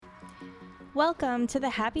Welcome to the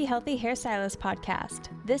Happy Healthy Hairstylist podcast.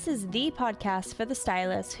 This is the podcast for the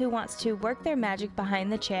stylist who wants to work their magic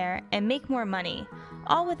behind the chair and make more money,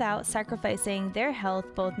 all without sacrificing their health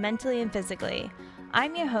both mentally and physically.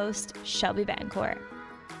 I'm your host, Shelby Bancourt.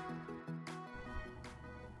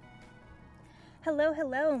 Hello,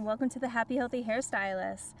 and welcome to the Happy Healthy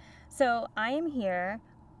Hairstylist. So I am here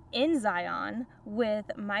in Zion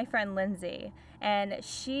with my friend Lindsay, and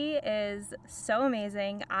she is so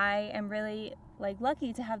amazing. I am really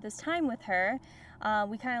lucky to have this time with her.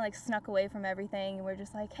 We kind of snuck away from everything, and we're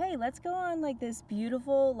just like, hey, let's go on this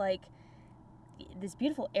beautiful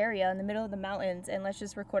area in the middle of the mountains, and let's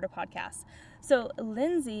just record a podcast. So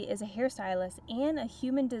Lindsay is a hairstylist and a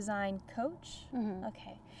human design coach. Mm-hmm.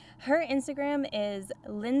 Okay. Her Instagram is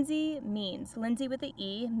Lindsay with the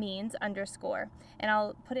E, means _, and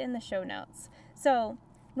I'll put it in the show notes. So,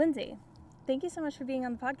 Lindsay, thank you so much for being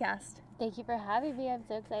on the podcast. Thank you for having me. I'm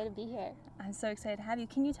so excited to be here. I'm so excited to have you.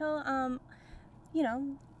 Can you tell,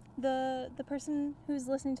 the person who's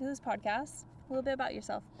listening to this podcast a little bit about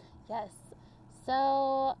yourself? Yes.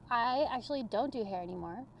 So, I actually don't do hair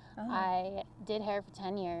anymore. Oh. I did hair for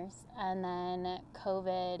 10 years, and then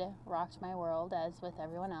COVID rocked my world, as with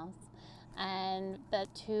everyone else. And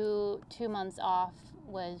that two months off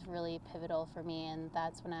was really pivotal for me, and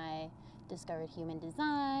that's when I discovered human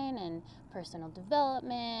design and personal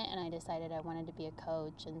development, and I decided I wanted to be a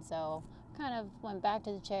coach. And so kind of went back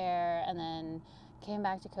to the chair and then came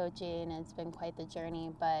back to coaching. It's been quite the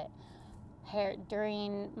journey, but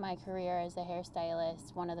during my career as a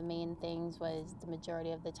hairstylist, one of the main things was the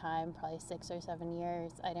majority of the time, probably 6 or 7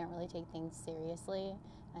 years, I didn't really take things seriously.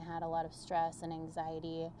 I had a lot of stress and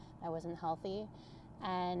anxiety. I wasn't healthy.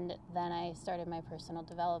 And then I started my personal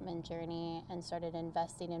development journey and started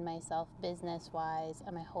investing in myself business-wise,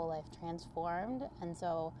 and my whole life transformed. And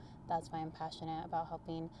so that's why I'm passionate about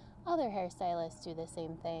helping other hairstylists do the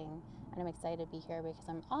same thing. And I'm excited to be here because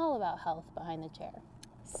I'm all about health behind the chair.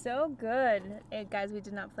 So good. Hey, guys, we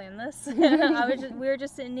did not plan this. We were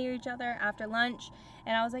just sitting near each other after lunch,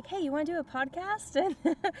 and I was like, hey, you want to do a podcast?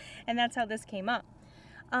 And that's how this came up.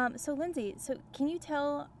 So Lindsay, can you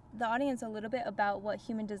tell the audience a little bit about what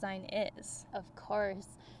human design is? Of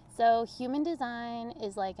course. So human design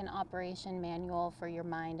is like an operation manual for your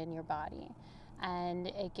mind and your body, and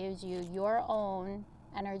it gives you your own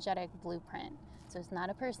energetic blueprint. So it's not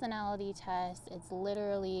a personality test, it's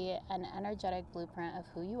literally an energetic blueprint of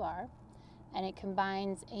who you are, and it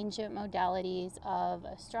combines ancient modalities of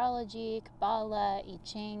astrology, Kabbalah, I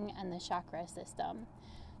Ching, and the chakra system.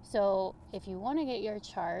 So if you want to get your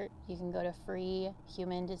chart, you can go to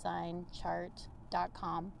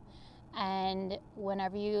freehumandesignchart.com, and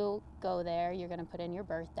whenever you go there, you're going to put in your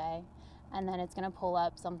birthday, and then it's going to pull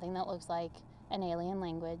up something that looks like an alien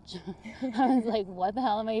language. I was like, what the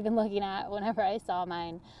hell am I even looking at whenever I saw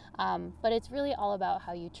mine? But it's really all about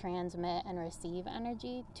how you transmit and receive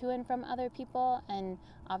energy to and from other people. And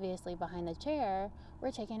obviously behind the chair,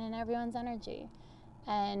 we're taking in everyone's energy.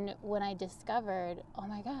 And when I discovered, oh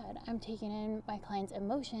my God, I'm taking in my clients'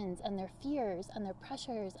 emotions and their fears and their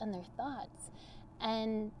pressures and their thoughts.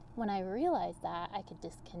 And when I realized that, I could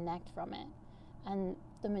disconnect from it. And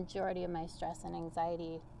the majority of my stress and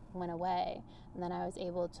anxiety went away, and then I was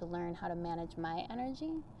able to learn how to manage my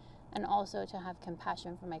energy and also to have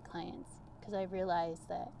compassion for my clients, because I realized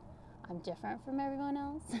that I'm different from everyone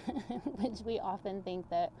else, which we often think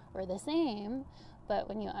that we're the same, but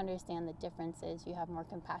when you understand the differences, you have more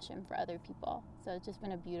compassion for other people. So it's just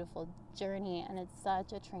been a beautiful journey, and it's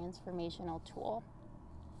such a transformational tool.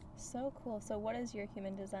 So cool. So what is your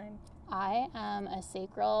human design? I am a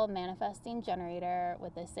sacral manifesting generator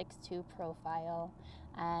with a 6-2 profile.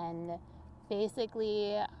 And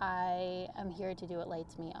basically, I am here to do what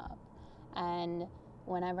lights me up. And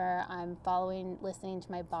whenever I'm listening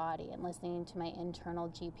to my body and listening to my internal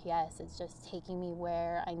GPS, it's just taking me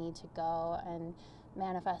where I need to go. And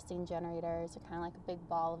manifesting generators are kind of like a big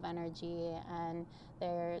ball of energy, and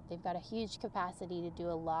they've got a huge capacity to do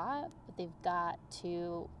a lot, but they've got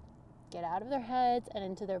to get out of their heads and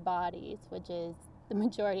into their bodies, which is the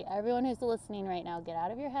majority. Everyone who's listening right now, get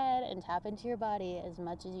out of your head and tap into your body as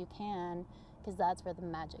much as you can, because that's where the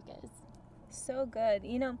magic is. So good.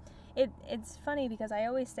 It's funny because I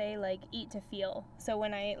always say eat to feel. So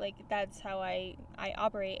when I that's how I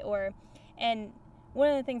operate. And one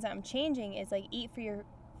of the things I'm changing is eat for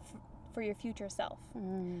your future self.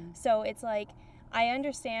 So it's I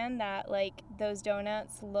understand that those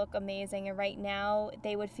donuts look amazing, and right now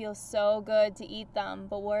they would feel so good to eat them,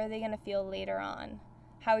 but what are they going to feel later on?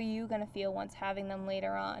 How are you going to feel once having them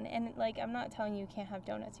later on? And I'm not telling you can't have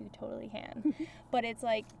donuts, you totally can. But it's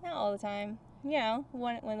not all the time. you know,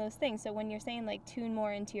 one of those things. So when you're saying like tune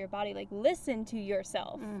more into your body, like listen to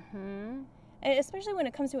yourself. Mm-hmm. And especially when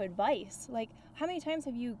it comes to advice. Like, how many times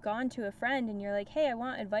have you gone to a friend and you're like, hey, I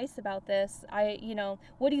want advice about this.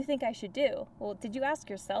 What do you think I should do? Well, did you ask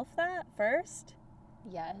yourself that first?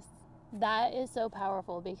 Yes. That is so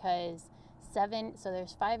powerful because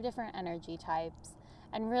there's 5 different energy types.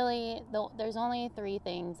 And really, there's only 3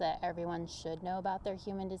 things that everyone should know about their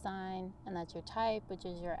human design. And that's your type, which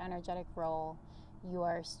is your energetic role,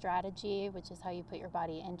 your strategy, which is how you put your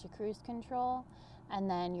body into cruise control, and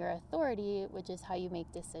then your authority, which is how you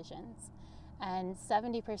make decisions. And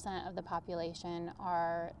 70% of the population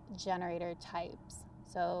are generator types.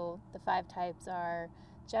 So the 5 types are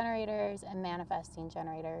generators and manifesting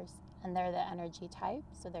generators, and they're the energy type,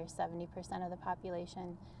 so they're 70% of the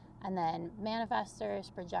population. And then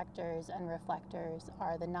manifestors, projectors, and reflectors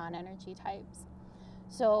are the non-energy types.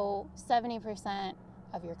 So 70%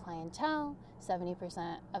 of your clientele,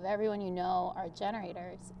 70% of everyone you know are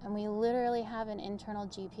generators. And we literally have an internal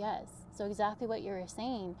GPS. So exactly what you were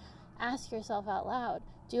saying, ask yourself out loud,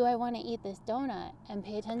 do I want to eat this donut? And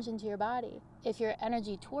pay attention to your body. If your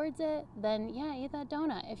energy towards it, then yeah, eat that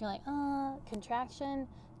donut. If you're like, contraction,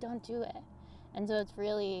 don't do it. And so it's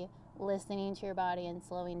really listening to your body and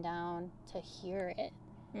slowing down to hear it,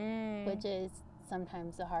 which is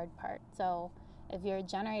sometimes the hard part. So if you're a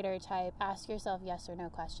generator type, ask yourself yes or no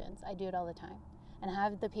questions. I do it all the time. And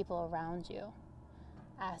have the people around you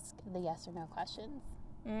ask the yes or no questions.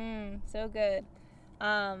 So good.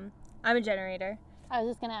 I'm a generator. I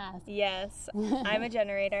was just gonna ask. Yes, I'm a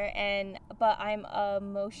generator, but I'm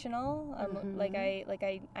emotional. Like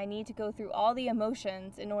I need to go through all the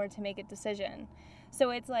emotions in order to make a decision. So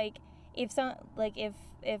it's like if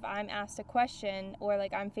I'm asked a question or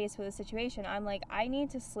like I'm faced with a situation, I'm like, I need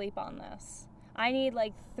to sleep on this. I need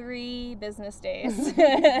like 3 business days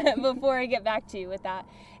before I get back to you with that.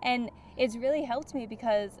 And it's really helped me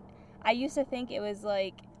because I used to think it was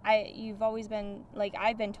like, you've always been, like,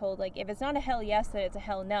 I've been told, like, if it's not a hell yes, then it's a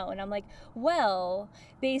hell no. And I'm like, well,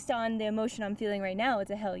 based on the emotion I'm feeling right now, it's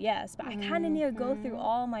a hell yes. But I kind of need to go through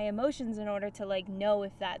all my emotions in order to, like, know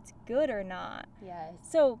if that's good or not. Yes.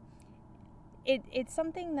 So it's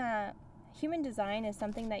something that, human design is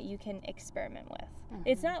something that you can experiment with.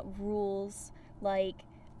 It's not rules like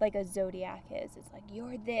a zodiac is. It's like,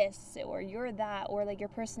 you're this or you're that, or like your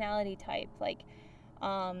personality type, like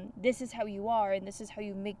this is how you are and this is how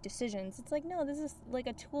you make decisions. It's like, no, this is like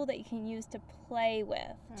a tool that you can use to play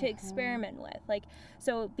with, to experiment with. Like,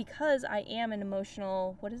 so because I am an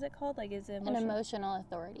emotional, what is it called? Like, is it an emotional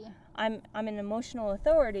authority? I'm an emotional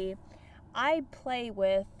authority. I play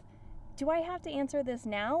with, do I have to answer this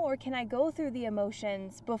now, or can I go through the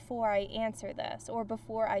emotions before I answer this or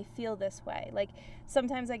before I feel this way? Like,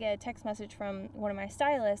 sometimes I get a text message from one of my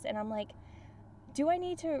stylists and I'm like, do I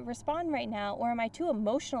need to respond right now, or am I too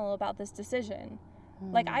emotional about this decision?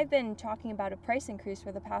 Like, I've been talking about a price increase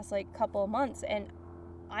for the past like couple of months, and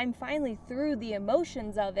I'm finally through the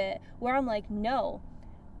emotions of it where I'm like, no,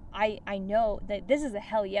 I know that this is a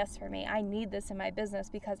hell yes for me. I need this in my business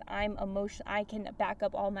because I can back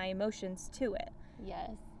up all my emotions to it. Yes.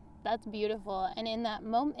 That's beautiful. And in that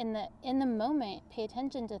in the moment, pay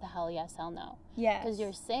attention to the hell yes, hell no. Yes. Because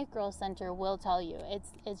your sacral center will tell you.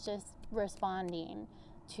 It's just responding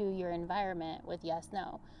to your environment with yes,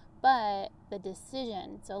 no. But the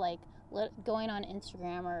decision, so like going on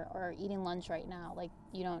Instagram or eating lunch right now, like,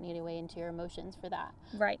 you don't need to weigh into your emotions for that.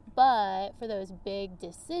 Right. But for those big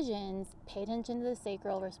decisions, pay attention to the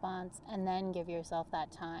sacral response and then give yourself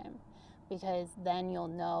that time, because then you'll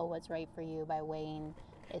know what's right for you by weighing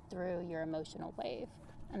it through your emotional wave.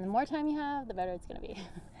 And the more time you have, the better it's going to be.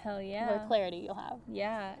 Hell yeah. The more clarity you'll have.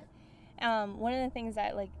 Yeah. One of the things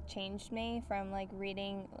that like changed me from like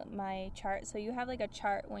reading my chart, so you have like a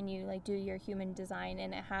chart when you like do your human design,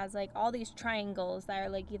 and it has like all these triangles that are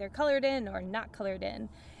like either colored in or not colored in.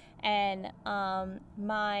 And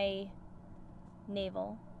my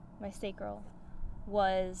navel, my sacral,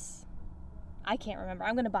 was, I can't remember,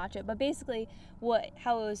 I'm gonna botch it, but basically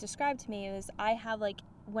how it was described to me is, I have like,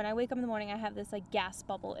 when I wake up in the morning, I have this like gas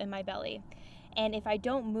bubble in my belly, and if I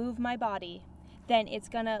don't move my body, then it's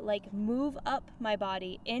gonna like move up my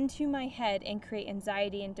body into my head and create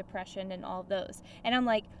anxiety and depression and all those. And I'm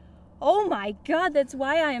like, oh my God, that's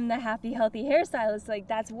why I am the happy, healthy hairstylist. Like,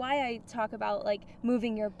 that's why I talk about like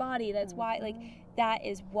moving your body. That's why, like, that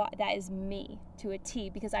is me to a T,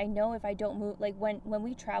 because I know if I don't move, like when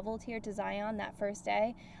we traveled here to Zion that first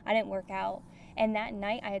day, I didn't work out. And that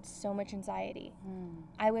night I had so much anxiety.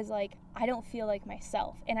 I was like, I don't feel like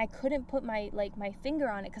myself. And I couldn't put my finger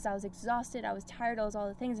on it because I was exhausted. I was tired. I was all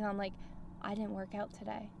the things. And I'm like, I didn't work out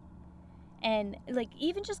today. And like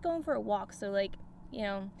even just going for a walk, so like, you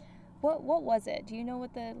know, what was it? Do you know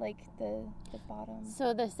what the bottom?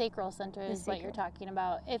 So the sacral center is what you're talking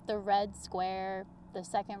about. If the red square, the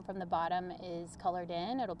second from the bottom, is colored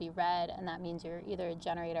in, it'll be red, and that means you're either a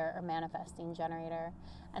generator or manifesting generator.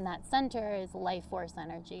 And that center is life force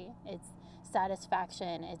energy. It's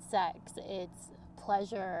satisfaction, it's sex, it's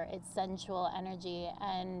pleasure, it's sensual energy.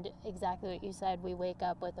 And exactly what you said, we wake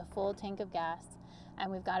up with a full tank of gas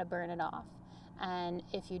and we've got to burn it off. And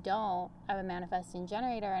if you don't, I'm a manifesting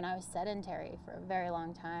generator, and I was sedentary for a very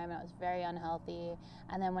long time. I was very unhealthy.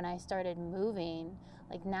 And then when I started moving,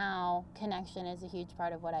 like now, connection is a huge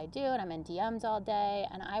part of what I do, and I'm in DMs all day,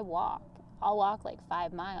 and I walk. I'll walk like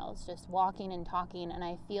 5 miles, just walking and talking, and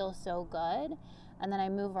I feel so good. And then I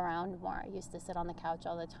move around more. I used to sit on the couch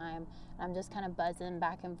all the time, and I'm just kind of buzzing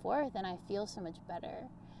back and forth, and I feel so much better.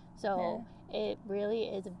 So it really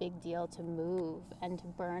is a big deal to move and to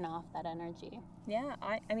burn off that energy. Yeah,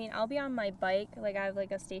 I mean, I'll be on my bike, like I have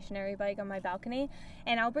like a stationary bike on my balcony,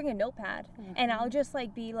 and I'll bring a notepad, and I'll just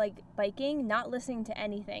like be like biking, not listening to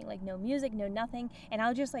anything, like no music, no nothing, and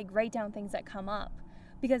I'll just like write down things that come up.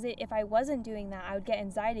 Because if I wasn't doing that, I would get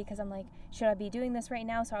anxiety because I'm like, should I be doing this right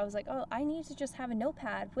now? So I was like, oh, I need to just have a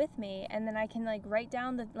notepad with me, and then I can like write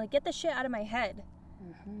down get the shit out of my head.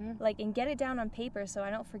 Like, and get it down on paper so I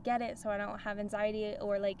don't forget it, so I don't have anxiety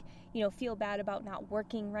or like, you know, feel bad about not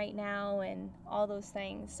working right now and all those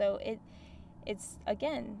things. So it's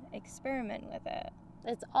again, experiment with it.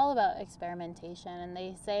 It's all about experimentation, and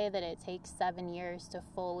they say that it takes 7 years to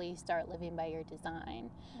fully start living by your design.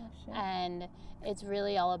 And it's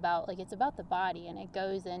really all about, like, it's about the body, and it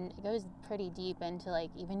goes pretty deep into like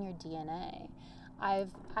even your DNA.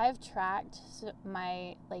 I've tracked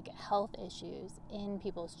my like health issues in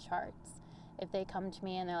people's charts. If they come to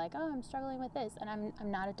me and they're like, oh, I'm struggling with this, and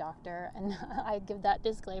I'm not a doctor, and I give that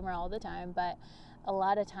disclaimer all the time, but a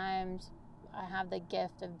lot of times I have the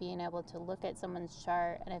gift of being able to look at someone's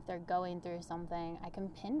chart, and if they're going through something, I can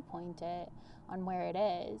pinpoint it on where it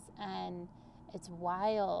is. And it's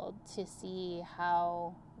wild to see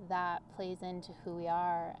how that plays into who we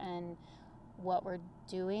are and what we're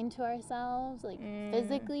doing to ourselves, like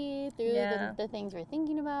physically through the things we're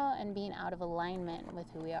thinking about, and being out of alignment with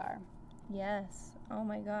who we are. Yes. Oh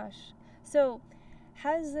my gosh. So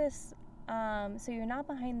has this so you're not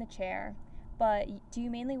behind the chair, but do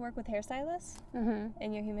you mainly work with hairstylists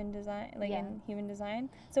in your human design, in human design?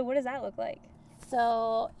 So what does that look like?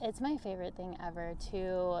 So it's my favorite thing ever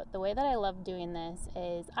too. The way that I love doing this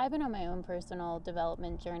is I've been on my own personal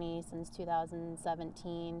development journey since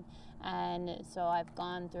 2017. And so I've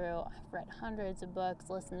read hundreds of books,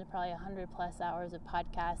 listened to probably 100+ hours of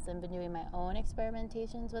podcasts, and been doing my own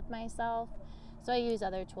experimentations with myself. So I use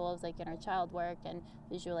other tools like inner child work and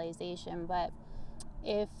visualization. But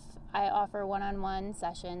if I offer one-on-one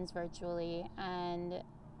sessions virtually, and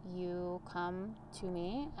you come to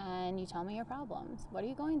me and you tell me your problems. What are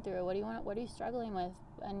you going through? What are you struggling with?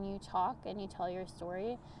 And you talk and you tell your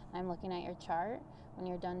story. I'm looking at your chart. When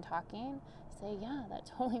you're done talking, say, yeah, that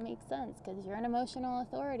totally makes sense, because you're an emotional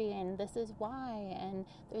authority, and this is why, and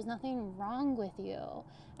there's nothing wrong with you.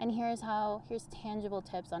 And here's tangible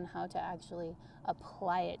tips on how to actually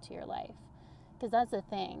apply it to your life. Because that's the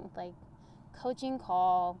thing, like, coaching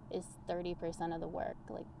call is 30% of the work.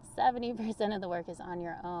 Like 70% of the work is on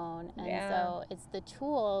your own. And so it's the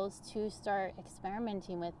tools to start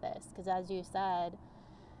experimenting with this. Because as you said,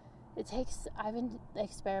 I've been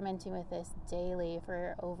experimenting with this daily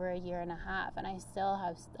for over 1.5 years, and I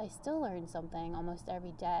still learn something almost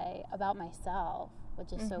every day about myself,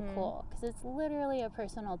 which is so cool, because it's literally a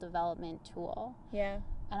personal development tool. Yeah.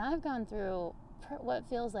 And I've gone through what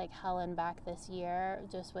feels like hell and back this year,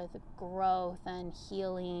 just with growth and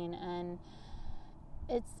healing, and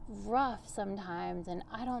it's rough sometimes, and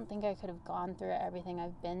I don't think I could have gone through everything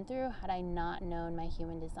I've been through had I not known my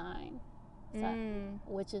human design. So,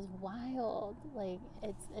 which is wild. Like,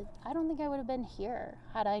 I don't think I would have been here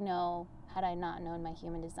had I not known my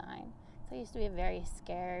human design. So I used to be a very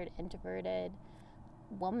scared, introverted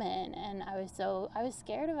woman, and I was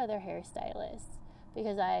scared of other hairstylists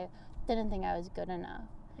because I didn't think I was good enough.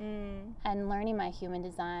 And learning my human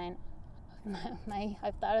design,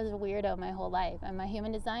 I've thought I was a weirdo my whole life, and my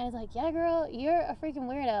human design is like, yeah, girl, you're a freaking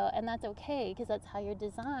weirdo, and that's okay, because that's how you're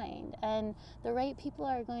designed, and the right people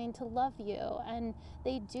are going to love you, and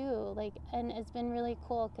they do. Like, and it's been really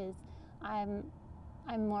cool, because I'm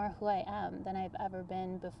more who I am than I've ever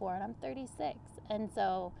been before, and I'm 36, and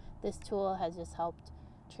so this tool has just helped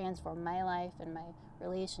transform my life and my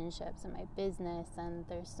relationships and my business, and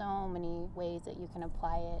there's so many ways that you can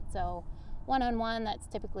apply it. So one-on-one, that's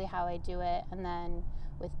typically how I do it. And then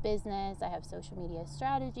with business, I have social media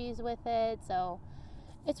strategies with it. So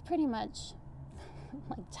it's pretty much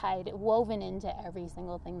like woven into every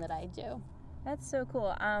single thing that I do. That's so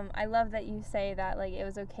cool. I love that you say that, like, it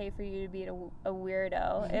was okay for you to be a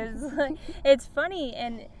weirdo. It's like, it's funny,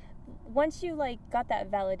 and once you like got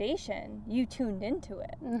that validation, you tuned into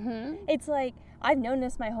it. Mm-hmm. It's like, I've known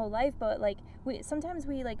this my whole life, but like sometimes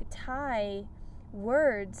we like tie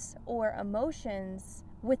words or emotions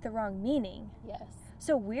with the wrong meaning. Yes.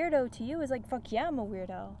 So weirdo to you is like, fuck yeah, I'm a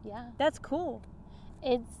weirdo. Yeah. That's cool.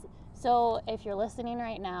 So if you're listening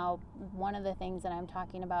right now, one of the things that I'm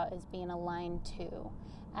talking about is being aligned to.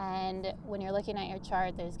 And when you're looking at your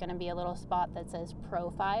chart, there's going to be a little spot that says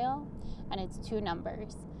profile, and it's 2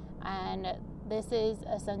 numbers. And this is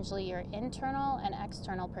essentially your internal and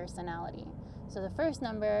external personality. So the first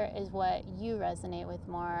number is what you resonate with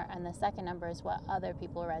more, and the second number is what other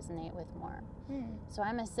people resonate with more. So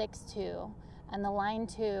I'm a 6-2, and the line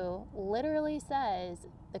 2 literally says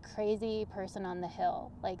the crazy person on the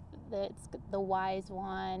hill. Like, it's the wise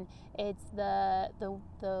one, it's the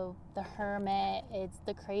hermit, it's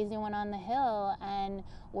the crazy one on the hill, and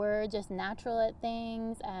we're just natural at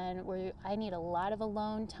things, and I need a lot of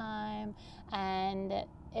alone time. And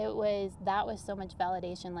that was so much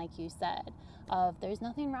validation, like you said, of there's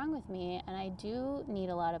nothing wrong with me, and I do need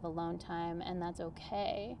a lot of alone time, and that's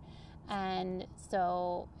okay. And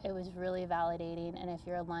so it was really validating, and if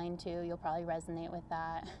you're aligned to, you'll probably resonate with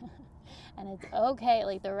that. And it's okay.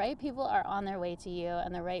 Like, the right people are on their way to you,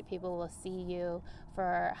 and the right people will see you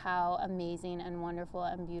for how amazing and wonderful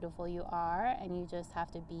and beautiful you are, and you just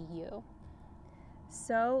have to be you.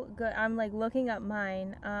 So good. I'm like looking up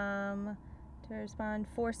mine to respond.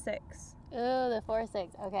 4-6. Ooh, the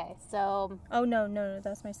 4-6. Okay, so oh no,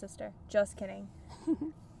 that's my sister. Just kidding.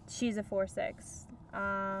 She's a 4-6.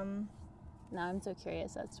 Now I'm so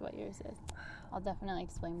curious as to what yours is. I'll definitely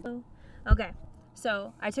explain. Okay,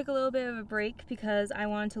 so I took a little bit of a break because I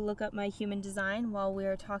wanted to look up my human design while we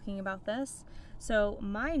were talking about this. So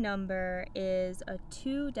my number is a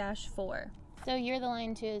 2-4. So you're the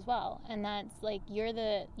line 2 as well, and that's like you're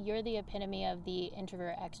the epitome of the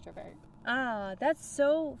introvert extrovert. Ah, that's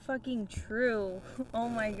so fucking true. Oh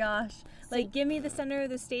my gosh. Like, give me the center of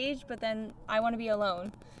the stage, but then I want to be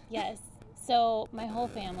alone. Yes. So my whole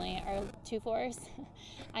family are 2-4s.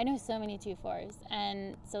 I know so many 2-4s.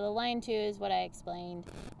 And so the line 2 is what I explained.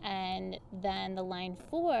 And then the line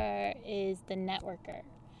 4 is the networker.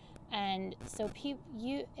 And so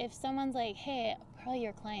if someone's like, hey, probably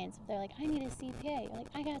your clients, if they're like, I need a CPA, you're like,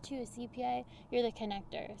 I got you a CPA, you're the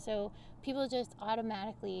connector. So people just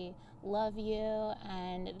automatically love you,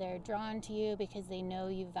 and they're drawn to you because they know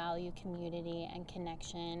you value community and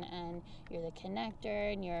connection, and you're the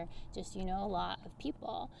connector, and you're just, a lot of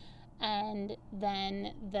people. And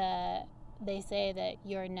then they say that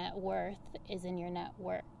your net worth is in your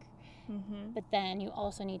network. Mm-hmm. But then you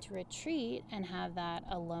also need to retreat and have that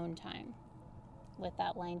alone time with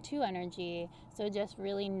that line 2 energy. So just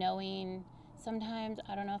really knowing, sometimes,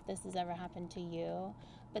 I don't know if this has ever happened to you,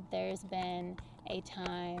 but there's been a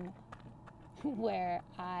time where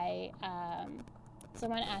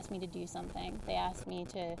someone asked me to do something. They asked me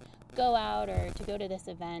to go out or to go to this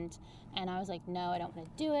event, and I was like, no, I don't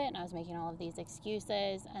want to do it, and I was making all of these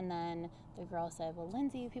excuses. And then the girl said, well,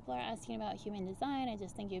 Lindsay, people are asking about human design, I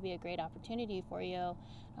just think it would be a great opportunity for you.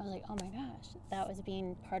 I was like, oh my gosh, that was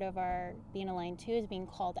being part of our being aligned 2 is being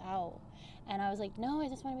called out. And I was like, no, I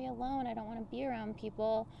just want to be alone, I don't want to be around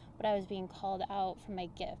people. But I was being called out for my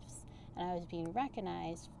gifts, and I was being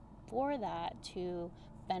recognized for that to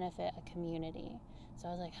benefit a community. So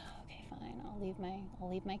I was like, oh, okay, fine, I'll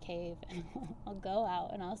leave my cave, and I'll go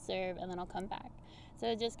out and I'll serve, and then I'll come back.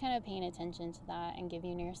 So just kind of paying attention to that and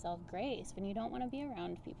giving yourself grace when you don't want to be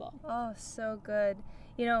around people. Oh, so good.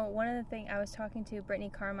 One of the things, I was talking to Brittany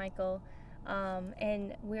Carmichael,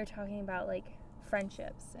 and we were talking about like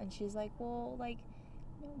friendships, and she's like, well, like,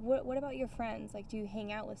 what about your friends? Like, do you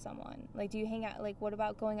hang out with someone? Like, do you hang out, like, what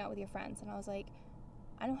about going out with your friends? And I was like,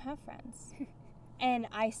 I don't have friends. And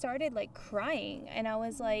I started like crying, and I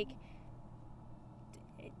was like,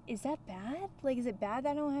 is that bad? Like, is it bad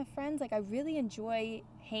that I don't have friends? Like, I really enjoy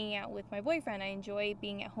hanging out with my boyfriend. I enjoy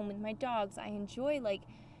being at home with my dogs. I enjoy, like,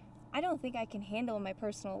 I don't think I can handle in my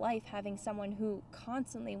personal life having someone who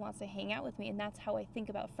constantly wants to hang out with me, and that's how I think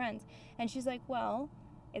about friends. And she's like, well,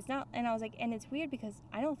 it's not. And I was like, and it's weird because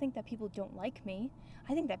I don't think that people don't like me.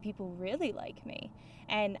 I think that people really like me,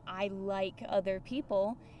 and I like other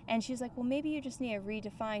people. And she's like, well, maybe you just need to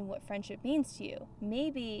redefine what friendship means to you.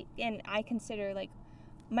 Maybe, and I consider, like,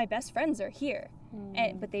 my best friends are here,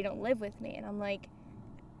 but they don't live with me. And I'm like,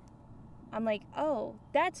 I'm like, oh,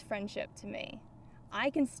 that's friendship to me. I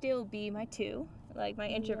can still be my 2, like my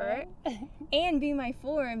introvert, and be my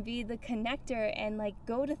 4 and be the connector and like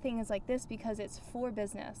go to things like this because it's for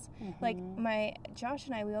business. Like Josh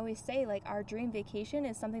and I, we always say like our dream vacation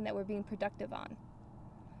is something that we're being productive on.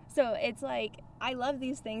 So it's like, I love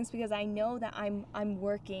these things because I know that I'm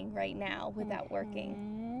working right now without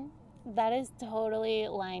working. That is totally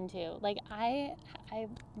line 2. Like I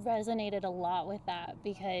resonated a lot with that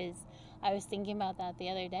because I was thinking about that the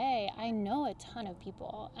other day. I know a ton of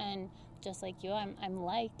people, and just like you, I'm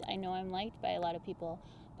liked. I know I'm liked by a lot of people,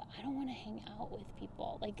 but I don't want to hang out with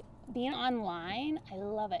people. Like being online, I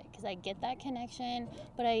love it because I get that connection,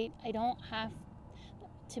 but I don't have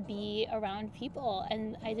to be around people,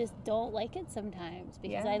 and I just don't like it sometimes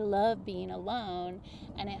because I love being alone,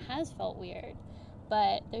 and it has felt weird.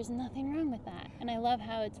 But there's nothing wrong with that. And I love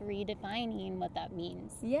how it's redefining what that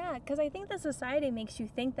means. Yeah, because I think the society makes you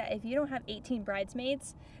think that if you don't have 18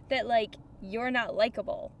 bridesmaids, that, like, you're not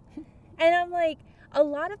likable. And I'm like, a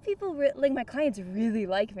lot of people, like, my clients really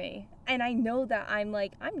like me. And I know that I'm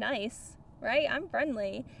nice, right? I'm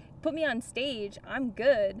friendly. Put me on stage, I'm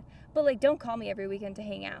good. But, like, don't call me every weekend to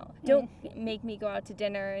hang out. Don't make me go out to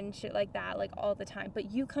dinner and shit like that, like, all the time.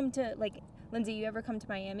 But you come to, like... Lindsay, you ever come to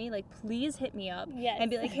Miami? Like, please hit me up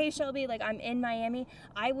and be like, hey, Shelby, like, I'm in Miami.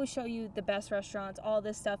 I will show you the best restaurants, all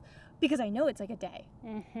this stuff, because I know it's like a day.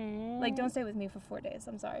 Like, don't stay with me for 4 days.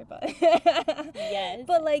 I'm sorry, but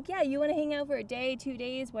But like, yeah, you want to hang out for a day, 2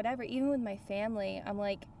 days, whatever. Even with my family, I'm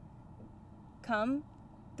like, come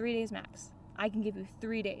 3 days max. I can give you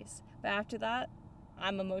 3 days, but after that,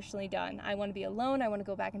 I'm emotionally done. I want to be alone. I want to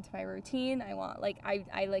go back into my routine. I want, like,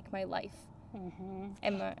 I like my life.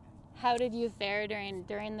 And how did you fare during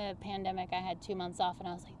the pandemic? I had 2 months off, and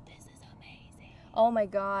I was like, this is amazing. Oh my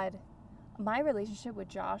God. My relationship with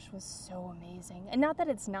Josh was so amazing. And not that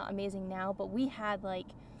it's not amazing now, but we had, like,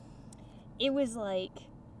 it was like,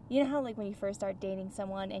 you know how, like, when you first start dating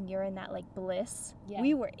someone and you're in that, like, bliss? Yeah.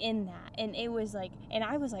 We were in that. And it was like, and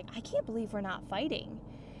I was like, I can't believe we're not fighting.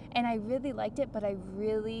 And I really liked it, but I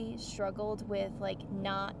really struggled with, like,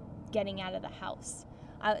 not getting out of the house.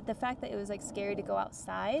 The fact that it was, like, scary to go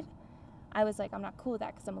outside, I was like, I'm not cool with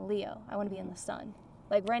that because I'm a Leo. I want to be in the sun.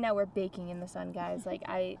 Like, right now we're baking in the sun, guys. Like,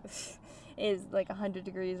 it is like 100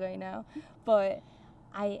 degrees right now. But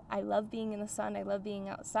I love being in the sun. I love being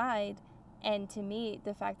outside. And to me,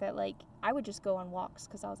 the fact that, like, I would just go on walks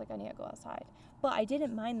because I was like, I need to go outside. But I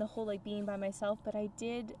didn't mind the whole, like, being by myself. But I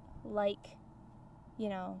did like, you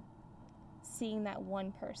know, seeing that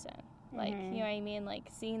one person. Like, you know what I mean? Like,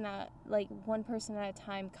 seeing that, like, one person at a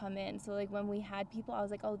time come in. So, like, when we had people, I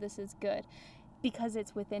was like, oh, this is good. Because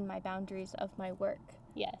it's within my boundaries of my work.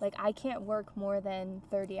 Yes. Like, I can't work more than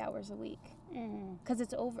 30 hours a week. Because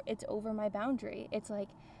it's over my boundary. It's like,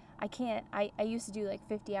 I can't, I used to do, like,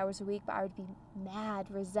 50 hours a week, but I would be mad,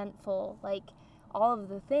 resentful, like, all of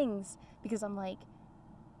the things. Because I'm like,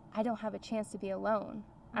 I don't have a chance to be alone.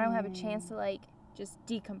 I don't have a chance to, like, just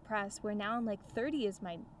decompress. Where now I'm like, 30 is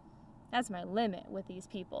that's my limit with these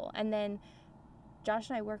people. And then Josh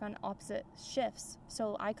and I work on opposite shifts.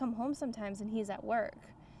 So I come home sometimes and he's at work.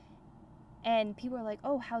 And people are like,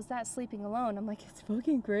 oh, how's that sleeping alone? I'm like, it's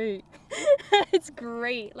fucking great. It's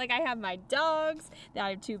great. Like, I have my dogs. I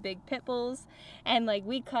have 2 big pit bulls. And, like,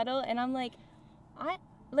 we cuddle. And I'm like,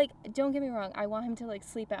 don't get me wrong. I want him to, like,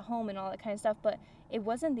 sleep at home and all that kind of stuff. But it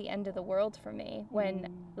wasn't the end of the world for me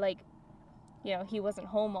when, like, you know, he wasn't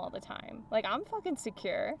home all the time. Like, I'm fucking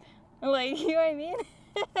secure. Like, you know what I mean?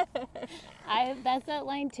 That's that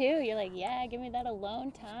line too. You're like, yeah, give me that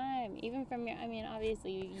alone time. Even from your, I mean,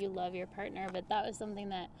 obviously you love your partner, but that was something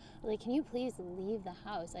that, like, can you please leave the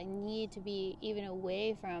house? I need to be even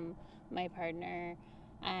away from my partner.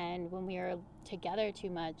 And when we were together too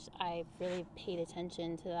much, I really paid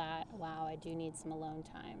attention to that. Wow, I do need some alone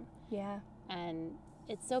time. Yeah. And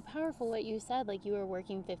it's so powerful what you said. Like, you were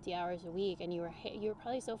working 50 hours a week, and you were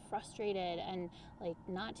probably so frustrated and, like,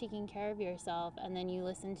 not taking care of yourself. And then you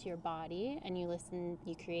listen to your body, and you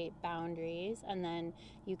create boundaries, and then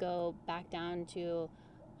you go back down to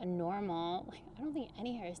a normal. Like, I don't think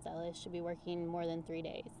any hairstylist should be working more than 3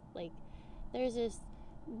 days. Like, there's just,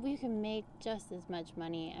 we can make just as much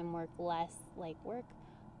money and work less. Like, work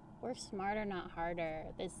smarter, not harder.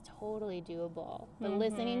 It's totally doable. But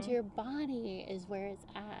listening to your body is where it's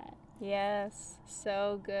at. Yes.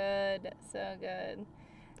 So good. So good.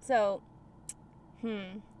 So,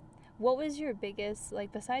 what was your biggest,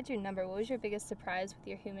 like, besides your number, what was your biggest surprise with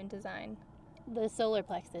your human design? The solar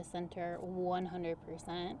plexus center,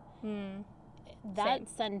 100%. That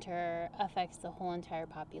center affects the whole entire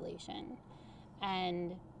population.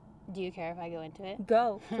 And Do you care if I go into it?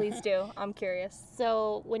 Go, please do. I'm curious.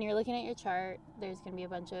 So when you're looking at your chart, there's going to be a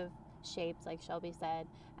bunch of shapes, like Shelby said,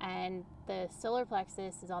 and the solar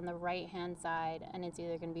plexus is on the right-hand side, and it's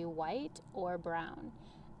either going to be white or brown.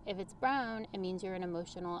 If it's brown, it means you're an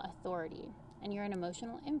emotional authority, and you're an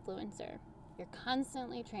emotional influencer. You're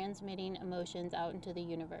constantly transmitting emotions out into the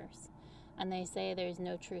universe. And they say there's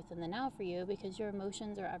no truth in the now for you because your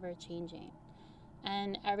emotions are ever changing.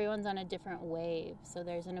 And everyone's on a different wave. So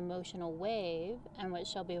there's an emotional wave, and what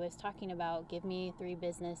Shelby was talking about, give me 3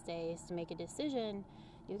 business days to make a decision.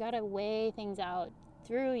 You got to weigh things out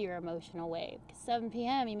through your emotional wave. 'Cause 7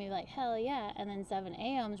 p.m. you may be like, hell yeah. And then 7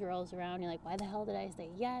 a.m. rolls around. You're like, why the hell did I say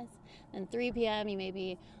yes? And 3 p.m. you may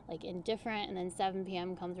be like indifferent. And then 7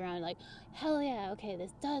 p.m. comes around. You're like, hell yeah. Okay,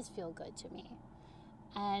 this does feel good to me.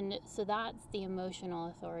 And so that's the emotional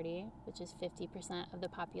authority, which is 50% of the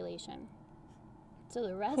population. So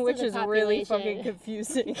the rest Which of the is population, really fucking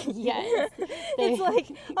confusing. Yes. It's like,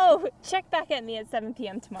 oh, check back at me at 7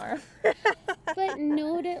 p.m. tomorrow. But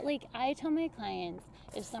note it, like I tell my clients,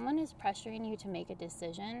 if someone is pressuring you to make a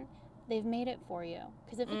decision, they've made it for you.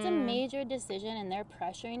 Because if it's a major decision and they're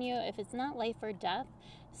pressuring you, if it's not life or death,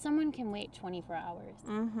 someone can wait 24 hours.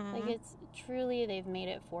 Mm-hmm. Like it's truly, they've made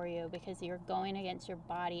it for you because you're going against your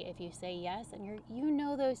body if you say yes. And you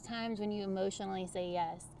know those times when you emotionally say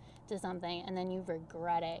yes to something and then you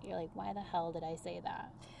regret it. You're like, why the hell did I say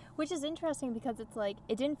that? Which is interesting because it's like,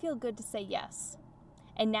 it didn't feel good to say yes.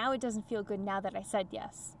 And now it doesn't feel good now that I said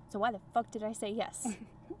yes. So why the fuck did I say yes?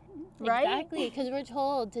 Right? Exactly, because we're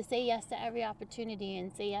told to say yes to every opportunity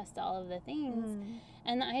and say yes to all of the things.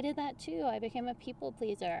 And I did that too. I became a people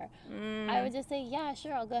pleaser. I would just say, yeah,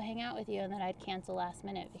 sure, I'll go hang out with you. And then I'd cancel last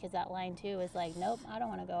minute because that line too was like, nope, I don't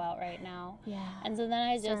want to go out right now. Yeah. And so then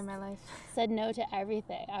I just my life. said no to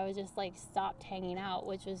everything. I was just like stopped hanging out,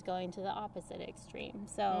 which was going to the opposite extreme.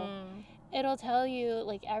 So it'll tell you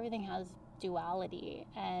like everything has duality,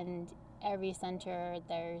 and every center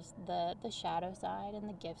there's the shadow side and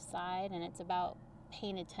the gift side, and it's about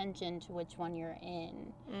paying attention to which one you're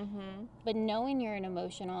in. But knowing you're an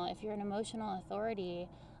emotional, if you're an emotional authority,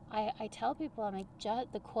 I tell people, I'm like,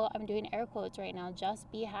 just the quote, I'm doing air quotes right now,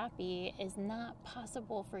 just be happy is not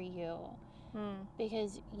possible for you.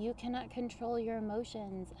 Because you cannot control your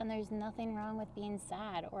emotions, and there's nothing wrong with being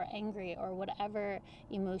sad or angry or whatever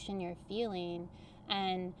emotion you're feeling.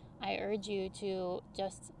 And I urge you to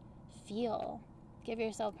just feel. Give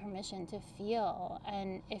yourself permission to feel.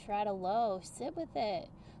 And if you're at a low, sit with it.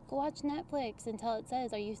 Go watch Netflix until it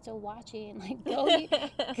says, are you still watching? Like, go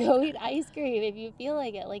eat ice cream if you feel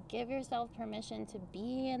like it. Like, give yourself permission to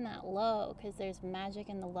be in that low, because there's magic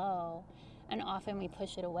in the low. And often we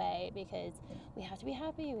push it away because we have to be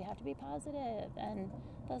happy, we have to be positive, and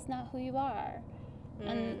that's not who you are.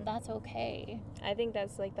 And that's okay. I think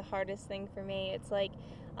that's like the hardest thing for me. It's like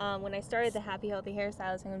when I started the Happy Healthy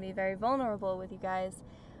Hairstyles, I'm going to be very vulnerable with you guys.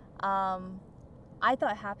 I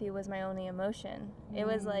thought happy was my only emotion. It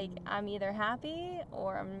was like I'm either happy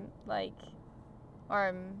or I'm like,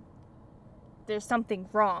 there's something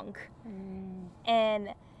wrong. And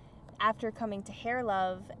after coming to Hair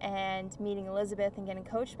Love and meeting Elizabeth and getting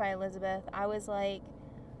coached by Elizabeth, I was like,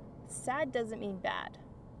 sad doesn't mean bad.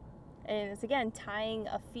 And it's, again, tying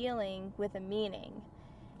a feeling with a meaning.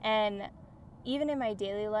 And even in my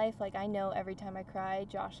daily life, like, I know every time I cry,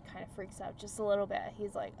 Josh kind of freaks out just a little bit.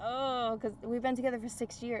 He's like, oh, because we've been together for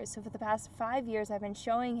 6 years. So for the past 5 years, I've been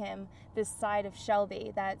showing him this side of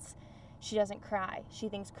Shelby that's, she doesn't cry. She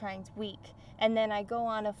thinks crying's weak. And then I go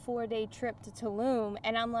on a 4-day trip to Tulum,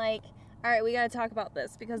 and I'm like, all right, we got to talk about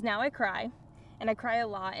this, because now I cry, and I cry a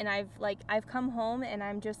lot, and I've come home, and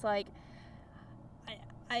I'm just like,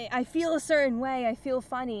 I feel a certain way, I feel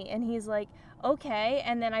funny, and he's like, okay,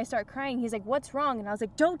 and then I start crying. He's like, what's wrong? And I was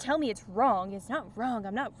like, don't tell me it's wrong. It's not wrong.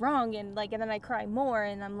 I'm not wrong. And then I cry more,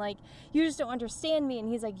 and I'm like, you just don't understand me. And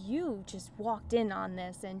he's like, you just walked in on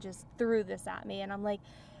this and just threw this at me. And I'm like,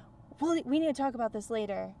 well, we need to talk about this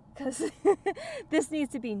later, because this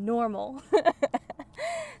needs to be normal.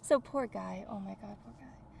 So poor guy. Oh my God, poor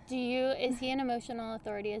guy. Is he an emotional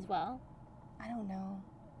authority as well? I don't know.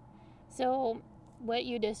 So what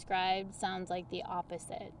you described sounds like the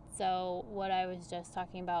opposite. So what I was just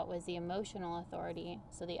talking about was the emotional authority.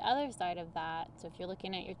 So the other side of that, so if you're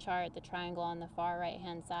looking at your chart, the triangle on the far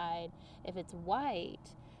right-hand side, if it's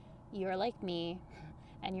white, you're like me,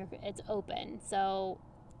 and it's open. So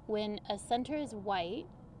when a center is white,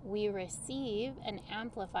 we receive and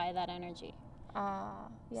amplify that energy.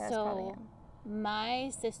 Yeah. So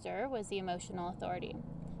my sister was the emotional authority.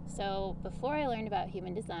 So before I learned about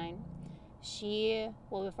human design,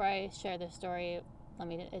 before I share this story, let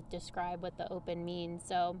me describe what the open means.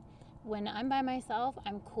 So when I'm by myself,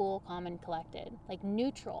 I'm cool, calm, and collected. Like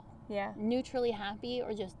neutral. Yeah. Neutrally happy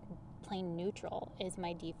or just plain neutral is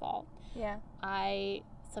my default. Yeah.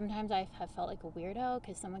 Sometimes I have felt like a weirdo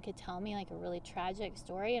because someone could tell me like a really tragic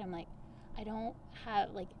story and I'm like, I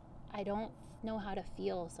don't know how to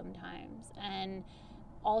feel sometimes. And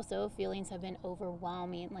also feelings have been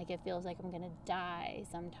overwhelming. Like it feels like I'm going to die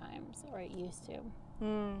sometimes, or it used to.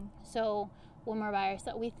 So when we're by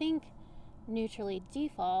ourselves, we think neutrally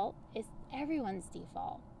default is everyone's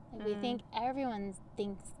default. Like we think everyone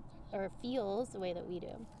thinks or feels the way that we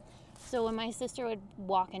do. So when my sister would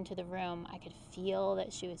walk into the room, I could feel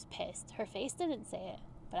that she was pissed. Her face didn't say it,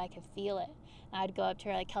 but I could feel it. And I'd go up to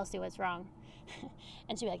her like, Kelsey, what's wrong?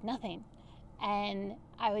 And she'd be like, nothing. And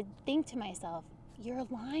I would think to myself, you're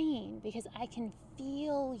lying because I can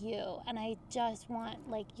feel you. And I just want,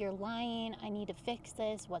 like, you're lying. I need to fix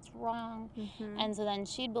this. What's wrong? And so then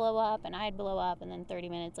she'd blow up and I'd blow up. And then 30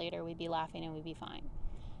 minutes later, we'd be laughing and we'd be fine.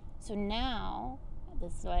 So now,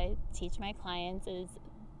 this is what I teach my clients is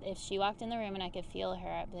if she walked in the room and I could feel her,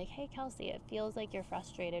 I'd be like, hey, Kelsey, it feels like you're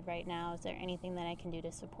frustrated right now. Is there anything that I can do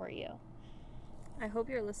to support you? I hope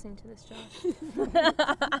you're listening to this, Josh.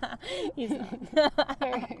 He's not.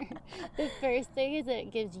 The first thing is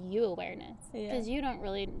it gives you awareness. Because you don't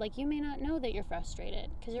really, like, you may not know that you're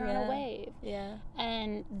frustrated because you're on a wave. Yeah.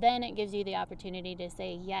 And then it gives you the opportunity to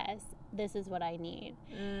say, yes, this is what I need.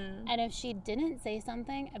 And if she didn't say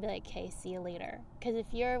something, I'd be like, okay, see you later. Because if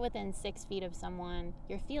you're within 6 feet of someone,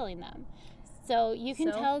 you're feeling them. So you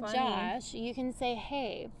can tell funny. Josh, you can say,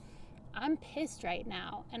 hey, I'm pissed right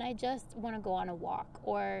now and I just want to go on a walk,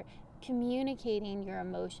 or communicating your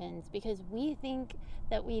emotions, because we think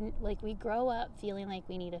that we grow up feeling like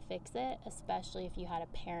we need to fix it, especially if you had a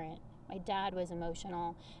parent. My dad was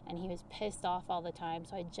emotional and he was pissed off all the time,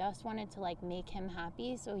 so I just wanted to like make him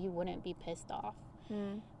happy so he wouldn't be pissed off.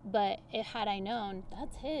 But had I known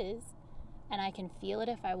that's his and I can feel it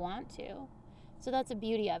if I want to. So that's the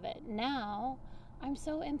beauty of it. Now I'm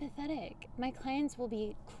so empathetic. My clients will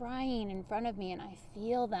be crying in front of me and I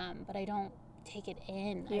feel them, but I don't take it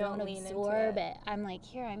in. I don't absorb it. I'm like,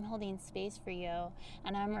 here, I'm holding space for you.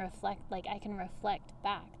 And I can reflect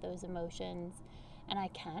back those emotions and I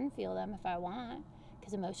can feel them if I want.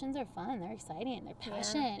 Because emotions are fun, they're exciting, they're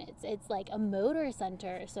passion. It's like a motor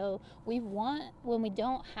center. So when we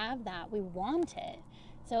don't have that, we want it.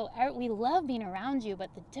 So we love being around you,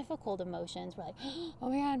 but the difficult emotions, we're like, oh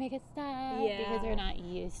my God, make it stop. Because we're not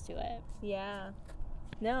used to it. Yeah.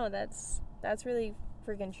 No, that's really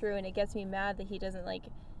freaking true. And it gets me mad that he doesn't like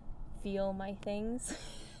feel my things.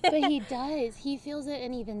 But he does. He feels it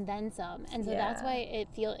and even then some. And so that's why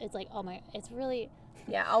it's like, oh my, it's really.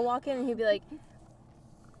 Yeah, I'll walk in and he'll be like,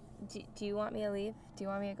 do you want me to leave? Do you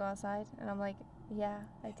want me to go outside? And I'm like, yeah,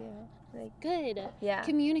 I do. Like, good. Yeah.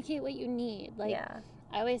 Communicate what you need. Like,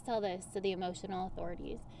 I always tell this to the emotional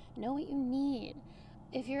authorities. Know what you need.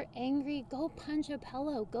 If you're angry, go punch a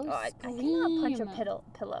pillow. Go scream. I cannot punch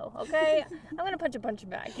a pillow, okay? I'm going to punch a punching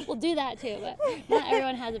bag. We'll do that too, but not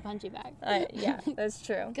everyone has a punching bag. Yeah, that's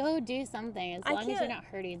true. Go do something as long as you're not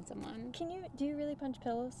hurting someone. Do you really punch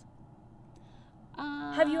pillows?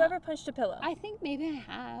 Have you ever punched a pillow? I think maybe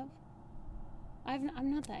I have.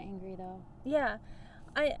 I'm not that angry though. Yeah.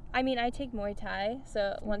 I mean, I take Muay Thai,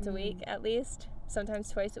 so once a week at least,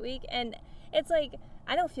 sometimes twice a week, and it's like,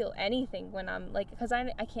 I don't feel anything when I'm like, because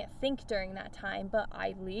I can't think during that time, but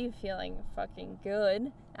I leave feeling fucking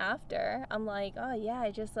good after. I'm like, oh yeah,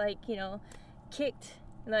 I just like, kicked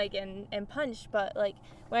like and punched, but like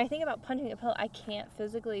when I think about punching a pillow, I can't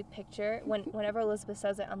physically picture whenever Elizabeth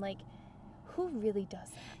says it, I'm like, who really does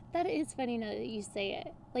that? That is funny now that you say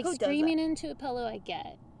it. Like who screaming into a pillow, I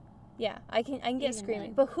get. Yeah, I can get even screaming.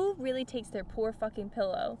 Then. But who really takes their poor fucking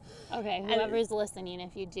pillow? Okay, whoever's listening,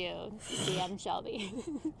 if you do, DM Shelby.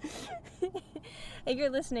 If you're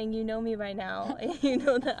listening, you know me by now. You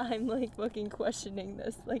know that I'm like fucking questioning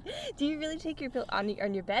this. Like, do you really take your pillow on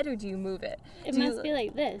your bed, or do you move it? It must be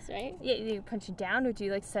like this, right? Yeah, do you punch it down, or do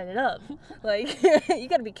you like set it up? Like, you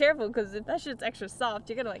gotta be careful, because if that shit's extra soft,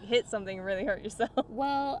 you're gonna like hit something and really hurt yourself.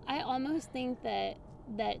 Well, I almost think that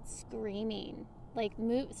screaming, like,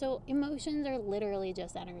 so emotions are literally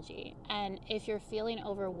just energy, and if you're feeling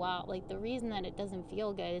overwhelmed, like, the reason that it doesn't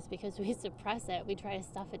feel good is because we suppress it. We try to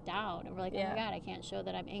stuff it down, and we're like, oh my God, I can't show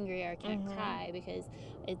that I'm angry, or I can't cry, because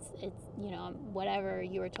it's whatever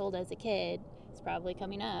you were told as a kid is probably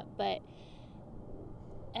coming up. But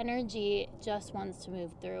energy just wants to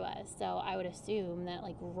move through us. So I would assume that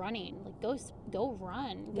like running, like go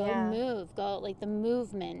run, go move, go, like the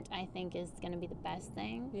movement I think is going to be the best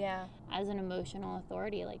thing. Yeah. As an emotional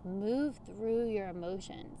authority, like move through your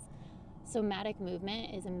emotions. somatic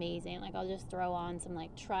movement is amazing. Like, I'll just throw on some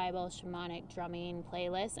like tribal shamanic drumming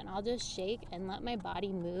playlist, and I'll just shake and let my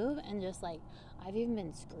body move, and just like, I've even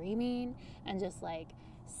been screaming and just like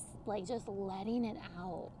just letting it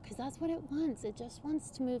out, because that's what it wants. It just wants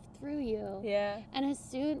to move through you. Yeah. And as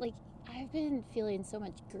soon, like, I've been feeling so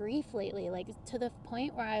much grief lately, like to the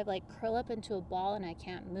point where I like curl up into a ball and I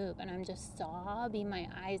can't move, and I'm just sobbing my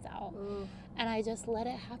eyes out. Ooh. And I just let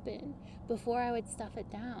it happen before I would stuff it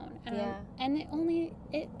down. And Yeah. and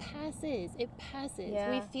it passes.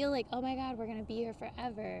 Yeah. We feel like, oh my God, we're gonna be here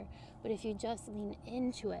forever. But if you just lean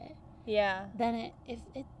into it, Yeah. then it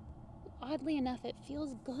oddly enough, it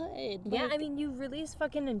feels good. Yeah, Like, I mean, you release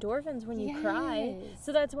fucking endorphins when you yes. cry.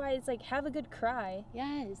 So that's why it's like, have a good cry.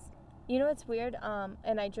 Yes. You know what's weird?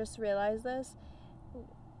 And I just realized this.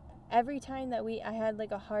 Every time that I had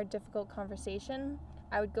like a hard, difficult conversation,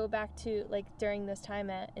 I would go back to, like, during this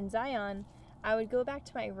time in Zion, I would go back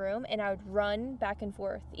to my room and I would run back and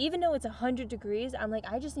forth. Even though it's 100 degrees, I'm like,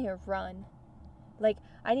 I just need to run. Like,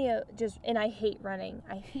 I need to just, and I hate running.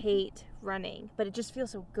 I hate running, but it just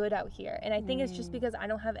feels so good out here. And I think it's just because I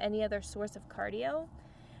don't have any other source of cardio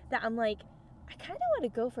that I'm like, I kind of want to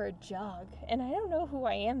go for a jog. And I don't know who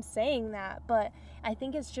I am saying that, but I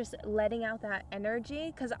think it's just letting out that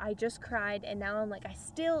energy, because I just cried and now I'm like, I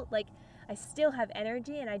still have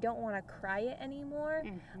energy and I don't want to cry it anymore.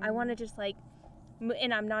 Mm-hmm. I want to just like,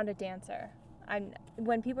 and I'm not a dancer.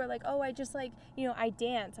 When people are like, oh, I just like, I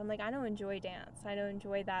dance. I'm like, I don't enjoy dance. I don't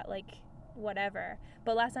enjoy that, like, whatever.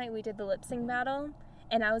 But last night we did the lip sync battle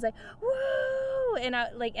and I was like, woo! And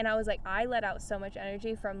I was like, I let out so much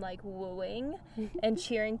energy from like wooing and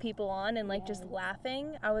cheering people on and like just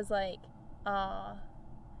laughing. I was like, ah.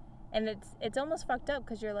 And it's almost fucked up,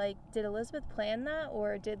 because you're like, did Elizabeth plan that,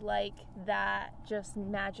 or did like that just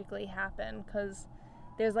magically happen? Because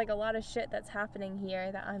there's like a lot of shit that's happening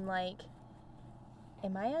here that I'm like,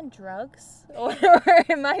 am I on drugs? Or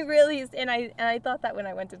am I really? And I thought that when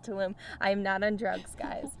I went to Tulum. I'm not on drugs,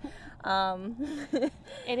 guys.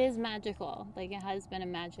 It is magical. Like, it has been a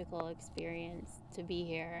magical experience to be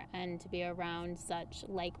here and to be around such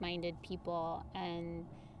like-minded people, and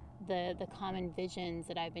the common visions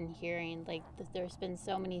that I've been hearing. Like, there's been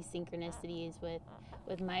so many synchronicities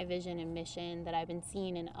with my vision and mission that I've been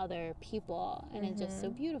seeing in other people, and it's just so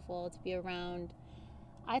beautiful to be around.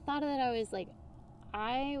 I thought that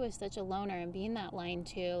I was such a loner, and being that line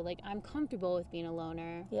too, like, I'm comfortable with being a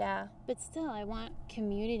loner. Yeah. But still, I want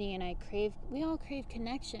community, and we all crave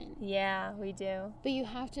connection. Yeah, we do. But you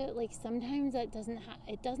have to, like, sometimes that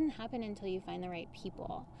it doesn't happen until you find the right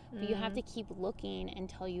people. But you have to keep looking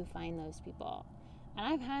until you find those people. And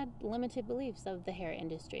I've had limited beliefs of the hair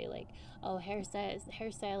industry, like, oh,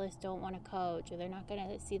 hairstylists don't want to coach, or they're not going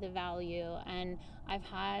to see the value. And I've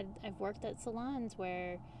worked at salons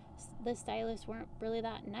where the stylists weren't really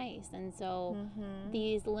that nice, and so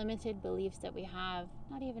these limited beliefs that we have,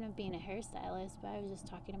 not even of being a hairstylist, but I was just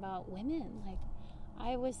talking about women. Like,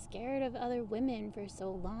 I was scared of other women for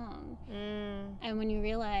so long. And when you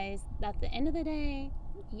realize that at the end of the day,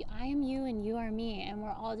 I am you and you are me, and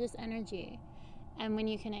we're all just energy. And when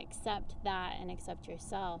you can accept that and accept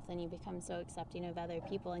yourself, then you become so accepting of other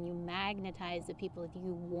people, and you magnetize the people that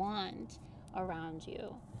you want around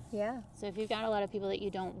you. Yeah. So if you've got a lot of people that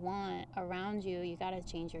you don't want around you, you got to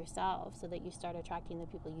change yourself so that you start attracting the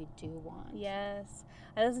people you do want. Yes.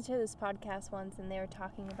 I listened to this podcast once, and they were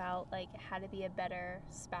talking about like how to be a better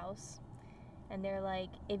spouse. And they're like,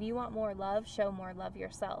 if you want more love, show more love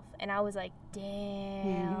yourself. And I was like,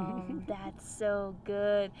 damn, that's so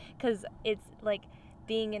good. Because it's like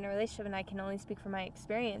being in a relationship, and I can only speak from my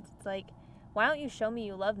experience. It's like, why don't you show me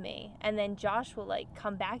you love me? And then Josh will like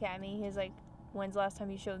come back at me. He's like, when's the last time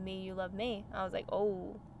you showed me you love me? I was like,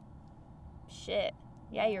 oh, shit.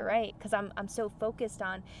 Yeah, you're right. Because I'm so focused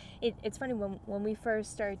on it. It's funny, when we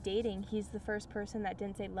first started dating, he's the first person that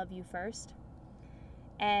didn't say love you first.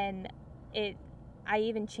 And I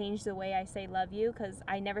even changed the way I say love you, because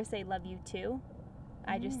I never say love you too.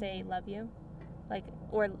 I just say love you. Like,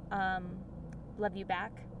 or love you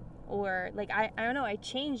back. Or like, I don't know, I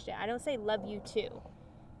changed it. I don't say love you too.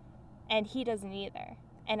 And he doesn't either.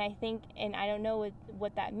 And I think, and I don't know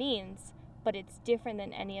what that means, but it's different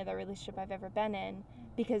than any other relationship I've ever been in,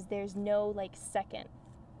 because there's no like second.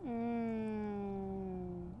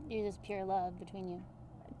 You're just pure love between you.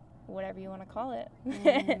 Whatever you want to call it.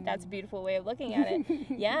 That's a beautiful way of looking at it.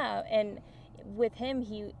 Yeah. And with him,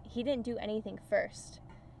 he didn't do anything first,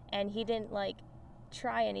 and he didn't like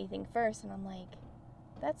try anything first. And I'm like,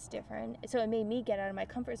 that's different. So it made me get out of my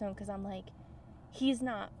comfort zone, because I'm like, he's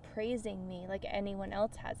not praising me like anyone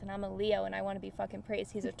else has, and I'm a Leo and I want to be fucking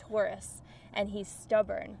praised. He's a Taurus and he's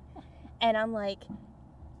stubborn, And I'm like,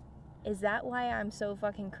 is that why I'm so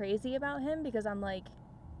fucking crazy about him? Because I'm like,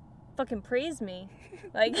 fucking praise me.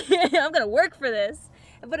 Like, I'm gonna work for this.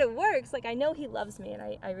 But it works. Like, I know he loves me, and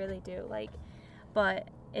I really do. Like, but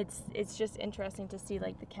it's just interesting to see,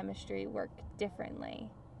 like, the chemistry work differently.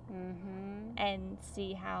 Mm-hmm. And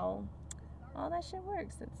see how all that shit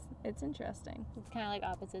works. It's interesting. It's kind of like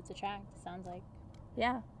opposites attract, it sounds like.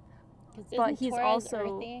 Yeah. But he's Taurus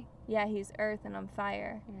also earthy? Yeah, he's earth and I'm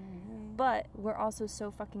fire. Mm-hmm. But we're also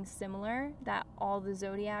so fucking similar that all the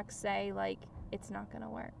zodiacs say, like, it's not gonna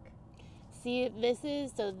work. See, this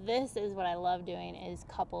is what I love doing is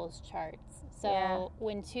couples charts. So Yeah.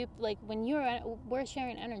 when we're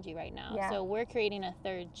sharing energy right now. Yeah. So we're creating a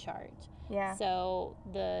third chart. Yeah. So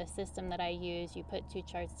the system that I use, you put two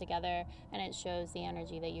charts together and it shows the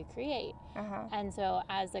energy that you create. Uh-huh. And so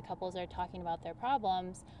as the couples are talking about their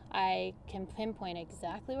problems, I can pinpoint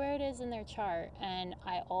exactly where it is in their chart. And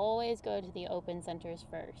I always go to the open centers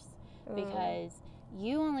first because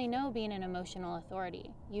you only know being an emotional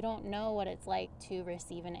authority. You don't know what it's like to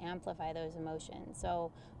receive and amplify those emotions.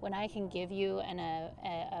 So when I can give you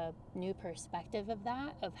a new perspective of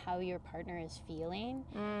that, of how your partner is feeling,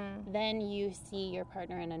 then you see your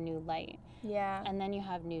partner in a new light. Yeah. And then you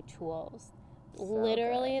have new tools. So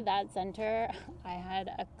Literally, good. that center, I had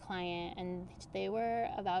a client and they were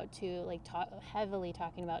about to heavily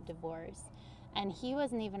talking about divorce. And he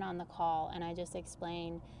wasn't even on the call. And I just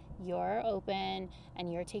explained, you're open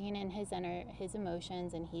and you're taking in his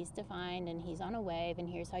emotions and he's defined and he's on a wave and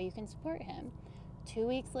here's how you can support him. 2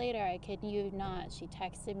 weeks later, I kid you not, she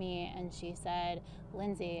texted me and she said,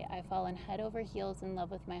 Lindsay, I've fallen head over heels in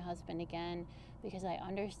love with my husband again because I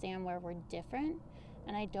understand where we're different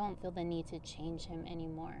and I don't feel the need to change him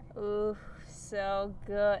anymore. Ooh, so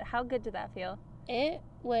good. How good did that feel? It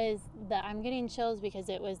was I'm getting chills because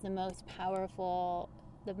it was the most powerful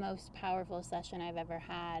session I've ever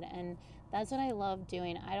had, and that's what I love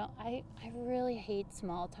doing. I really hate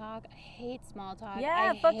small talk. I hate small talk.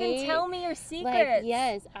 Yeah, tell me your secrets. Like,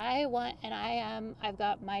 yes, I've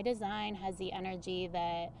got my design has the energy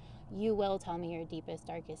that you will tell me your deepest,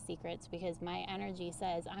 darkest secrets because my energy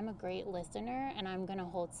says I'm a great listener and I'm going to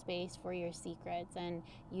hold space for your secrets. And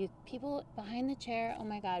people behind the chair, oh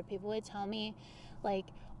my God, people would tell me like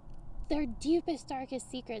their deepest, darkest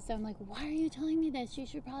secrets. So I'm like, why are you telling me this? You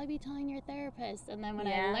should probably be telling your therapist. And then when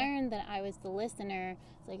I learned that I was the listener,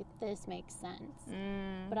 it's like, this makes sense.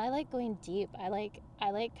 But I like going deep. I like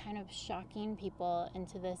kind of shocking people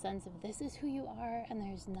into the sense of this is who you are and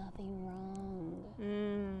there's nothing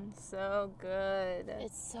wrong. So good.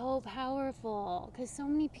 It's so powerful because so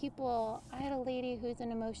many people, I had a lady who's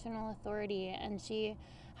an emotional authority and she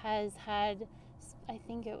has had, I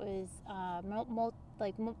think it was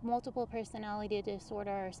multiple personality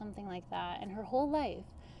disorder or something like that. And her whole life,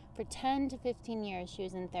 for 10 to 15 years, she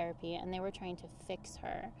was in therapy and they were trying to fix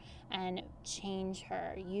her and change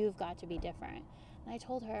her. You've got to be different. And I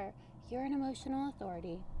told her, you're an emotional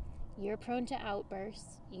authority. You're prone to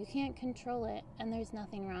outbursts. You can't control it. And there's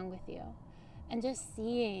nothing wrong with you. And just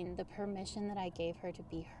seeing the permission that I gave her to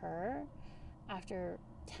be her after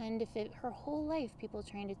 10 to 15, her whole life, people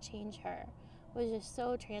trying to change her, was just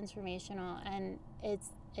so transformational. And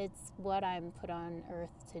it's what I'm put on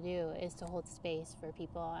earth to do, is to hold space for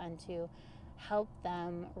people and to help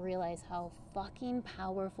them realize how fucking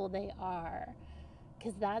powerful they are.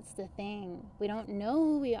 Because that's the thing. We don't know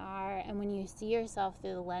who we are, and when you see yourself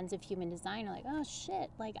through the lens of human design, you're like, oh shit,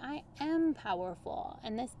 like I am powerful,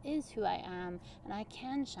 and this is who I am, and I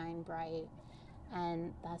can shine bright.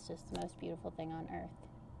 And that's just the most beautiful thing on earth.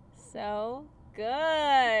 So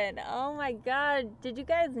good. Oh my God. Did you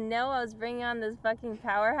guys know I was bringing on this fucking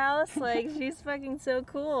powerhouse? Like, she's fucking so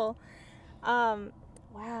cool.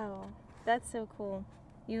 Wow. That's so cool.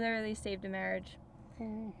 You literally saved a marriage.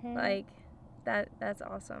 Mm-hmm. Like, that's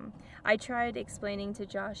awesome. I tried explaining to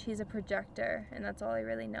Josh, he's a projector, and that's all I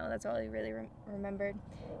really know. That's all I really remembered.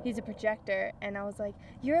 He's a projector, and I was like,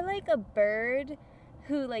 you're like a bird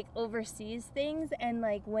who like oversees things, and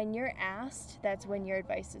like when you're asked, that's when your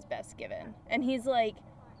advice is best given. And he's like,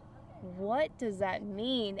 what does that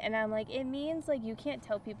mean? And I'm like, it means like you can't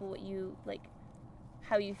tell people what you like,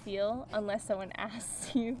 how you feel, unless someone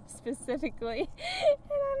asks you specifically. And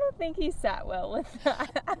I don't think he sat well with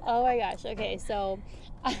that. Oh my gosh. Okay, so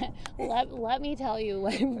let me tell you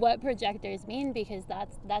what projectors mean, because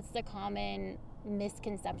that's the common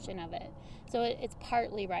misconception of it. So it's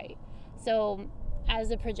partly right. So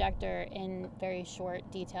as a projector, in very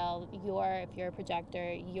short detail, if you're a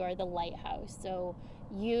projector, you're the lighthouse. So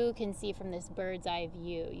you can see from this bird's eye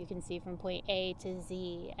view. You can see from point A to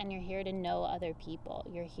Z, and you're here to know other people.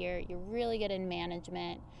 You're really good in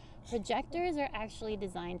management. Projectors are actually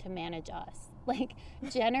designed to manage us. Like,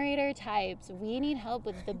 generator types, we need help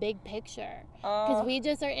with the big picture because we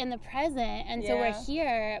just are in the present, and so we're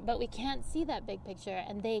here, but we can't see that big picture,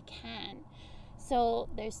 and they can. So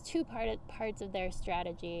there's two parts of their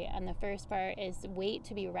strategy, and the first part is wait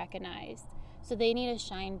to be recognized. So they need to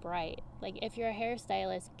shine bright. Like, if you're a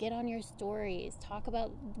hairstylist, get on your stories, talk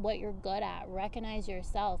about what you're good at, recognize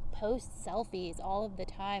yourself, post selfies all of the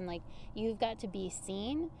time. Like, you've got to be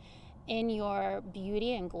seen in your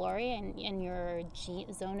beauty and glory and in your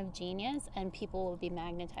zone of genius, and people will be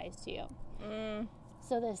magnetized to you.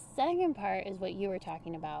 So the second part is what you were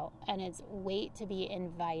talking about, and it's wait to be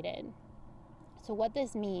invited. So what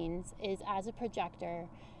this means is, as a projector,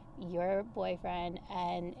 your boyfriend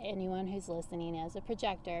and anyone who's listening as a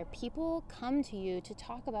projector, people come to you to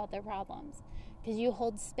talk about their problems because you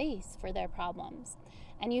hold space for their problems,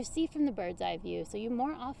 and you see from the bird's eye view, so you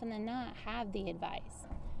more often than not have the advice.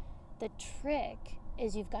 The trick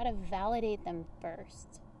is you've got to validate them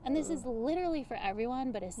first. And this is literally for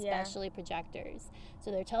everyone, but especially projectors. So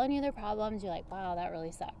they're telling you their problems. You're like, wow, that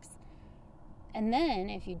really sucks. And then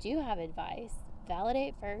if you do have advice,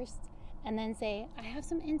 validate first, and then say, I have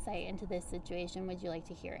some insight into this situation. Would you like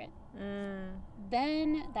to hear it?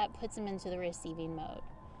 Then that puts them into the receiving mode.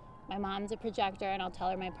 My mom's a projector, and I'll tell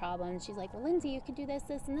her my problems. She's like, well, Lindsay, you could do this,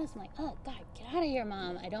 this, and this. I'm like, oh, God, get out of here,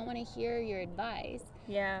 Mom. I don't want to hear your advice.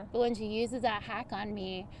 Yeah. But when she uses that hack on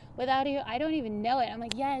me, I don't even know it. I'm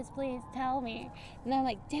like, yes, please tell me. And then I'm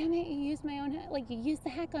like, damn it, you used you used the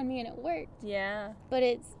hack on me and it worked. Yeah. But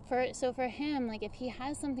for him, like, if he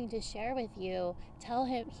has something to share with you, tell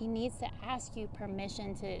him he needs to ask you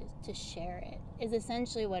permission to share it, is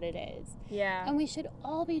essentially what it is. Yeah. And we should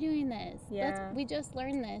all be doing this. Yeah. We just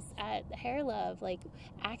learned this at Hair Love, like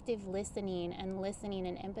active listening and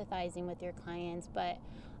empathizing with your clients. But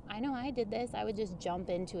I know I did this. I would just jump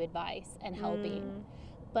into advice and helping.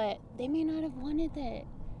 But they may not have wanted it.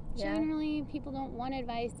 Yeah. Generally, people don't want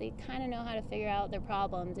advice. They kind of know how to figure out their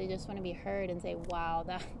problems. They just want to be heard and say, wow,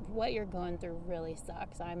 what you're going through really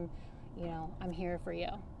sucks. I'm here for you.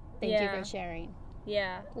 Thank you for sharing.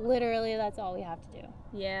 Yeah. Literally, that's all we have to do.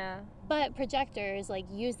 Yeah. But projectors, like,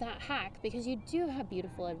 use that hack because you do have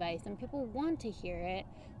beautiful advice and people want to hear it,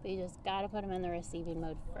 but you just got to put them in the receiving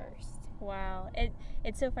mode first. Wow.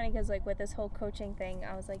 It's so funny because, like, with this whole coaching thing,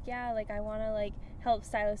 I was like, yeah, like, I want to, like, help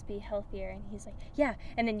stylists be healthier. And he's like, yeah,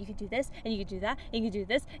 and then you could do this, and you could do that, and you could do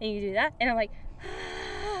this, and you could do that. And I'm like,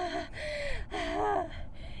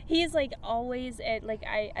 he's, like, always,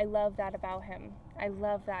 I love that about him. I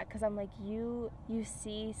love that because I'm like, you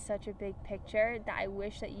see such a big picture that I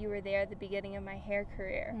wish that you were there at the beginning of my hair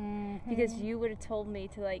career. Because you would have told me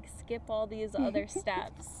to, like, skip all these other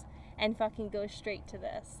steps and fucking go straight to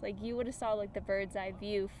this. Like, you would have saw, like, the bird's eye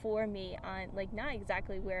view for me on, like, not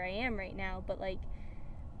exactly where I am right now, but, like,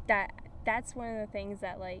 that's one of the things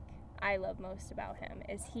that, like, I love most about him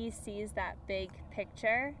is he sees that big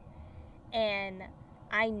picture, and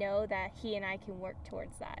I know that he and I can work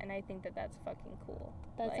towards that, and I think that that's fucking cool.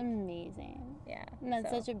 That's like, amazing. Yeah. And that's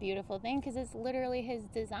such a beautiful thing because it's literally his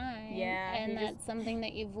design. Yeah. And that's something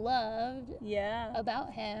that you've loved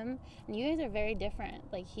about him. And you guys are very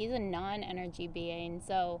different. Like, he's a non-energy being,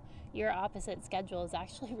 so your opposite schedule is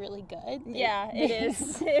actually really good. Yeah, it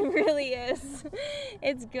is. It really is.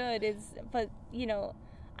 It's good. But, you know,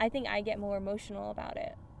 I think I get more emotional about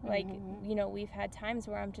it. Like, you know, we've had times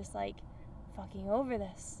where I'm just like, fucking over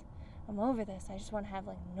this. I'm over this. I just want to have,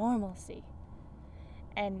 like, normalcy.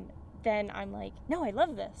 And then I'm like, no, I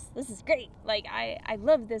love this. This is great. Like, I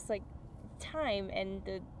love this, like, time and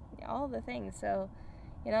all the things. So,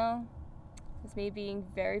 you know, it's me being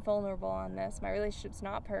very vulnerable on this. My relationship's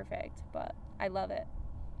not perfect, but I love it.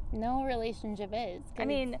 No relationship is. I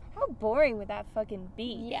mean, how boring would that fucking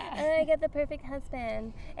be? Yeah. And I get the perfect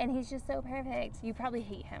husband, and he's just so perfect. You probably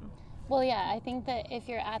hate him. Well, yeah, I think that if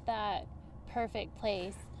you're at that perfect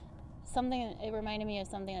place, it reminded me of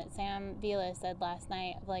something that Sam Vila said last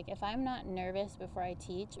night, like, if I'm not nervous before I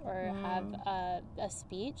teach or have a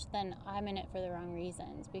speech, then I'm in it for the wrong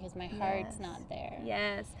reasons because my heart's not there.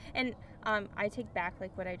 Yes. And I take back,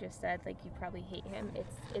 like, what I just said, like, you probably hate him.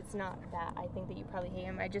 It's not that I think that you probably hate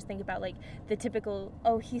him. I just think about, like, the typical,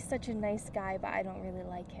 oh, he's such a nice guy, but I don't really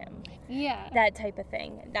like him. Yeah. That type of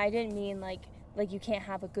thing. I didn't mean, like you can't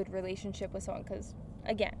have a good relationship with someone because,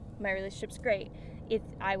 again, my relationship's great. If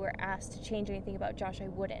I were asked to change anything about Josh, I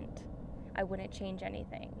wouldn't change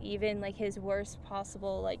anything. Even, like, his worst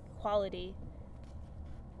possible, like, quality,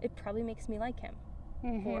 it probably makes me like him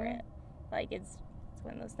for it. Like, it's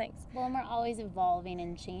one of those things. Well, and we're always evolving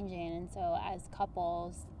and changing, and so as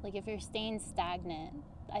couples, like if you're staying stagnant,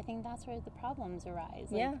 I think that's where the problems arise.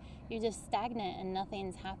 Like, Yeah. you're just stagnant and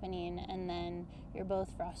nothing's happening, and then you're both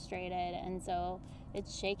frustrated, and so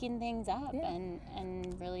it's shaking things up and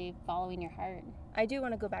really following your heart. I do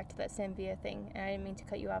want to go back to that Samvia thing, and I didn't mean to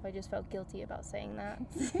cut you off. I just felt guilty about saying that.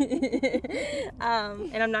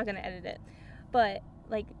 And I'm not going to edit it. But,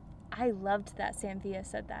 like, I loved that Samvia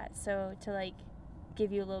said that. So to, like,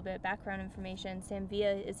 give you a little bit of background information,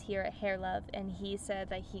 Samvia is here at Hair Love, and he said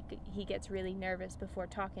that he gets really nervous before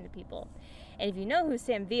talking to people. And if you know who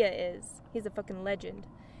Samvia is, he's a fucking legend.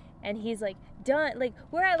 And he's, like, done, like,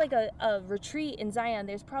 we're at, like, a retreat in Zion.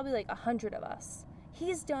 There's probably, like, 100 of us.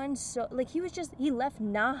 He's done so, like, he left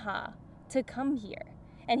Naha to come here.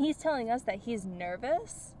 And he's telling us that he's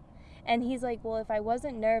nervous. And he's like, well, if I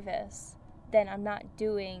wasn't nervous, then I'm not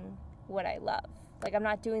doing what I love. Like, I'm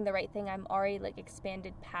not doing the right thing. I'm already, like,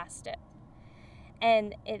 expanded past it.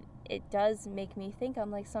 And it does make me think,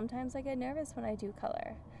 I'm like, sometimes I get nervous when I do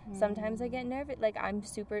color. Sometimes I get nervous. Like, I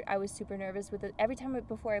was super nervous with it. Every time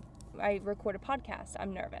before I record a podcast,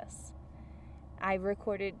 I'm nervous.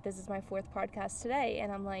 This is my 4th podcast today,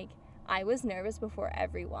 and I'm like, I was nervous before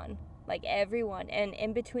everyone. Like, everyone. And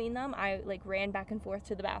in between them, I, like, ran back and forth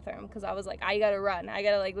to the bathroom because I was like, I gotta run. I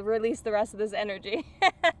gotta, like, release the rest of this energy.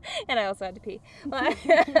 And I also had to pee.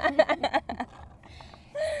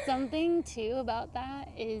 Something, too, about that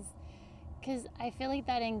is, because I feel like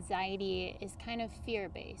that anxiety is kind of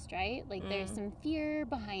fear-based, right? Like, there's some fear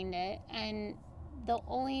behind it, and the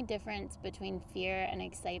only difference between fear and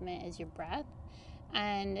excitement is your breath.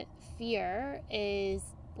 And fear is,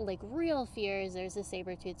 like, real fear is there's a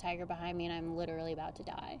saber-toothed tiger behind me and I'm literally about to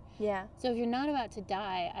die. Yeah. So if you're not about to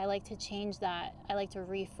die, I like to change that. I like to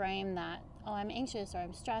reframe that. Oh, I'm anxious or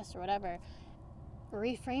I'm stressed or whatever.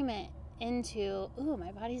 Reframe it into, ooh,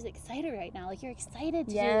 my body's excited right now. Like, you're excited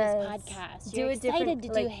to do this podcast. You're excited to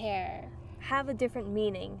do hair. Have a different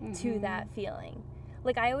meaning to that feeling.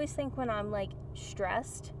 Like, I always think when I'm, like,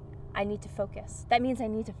 stressed, I need to focus. That means I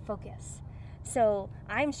need to focus. So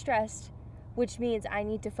I'm stressed, which means I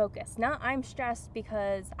need to focus. Not I'm stressed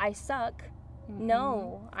because I suck.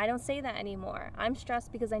 No, I don't say that anymore. I'm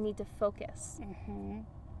stressed because I need to focus.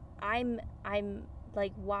 I'm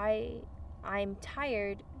like, why I'm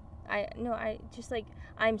tired.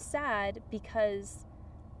 I'm sad because,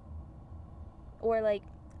 or like,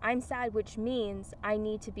 I'm sad, which means I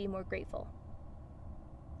need to be more grateful.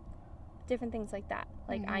 Different things like that.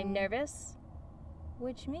 Like, I'm nervous,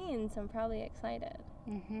 which means I'm probably excited.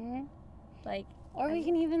 Like, or we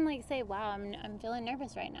can even, like, say, wow, I'm feeling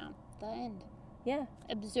nervous right now. The end. Yeah.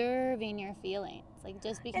 Observing your feelings. Like,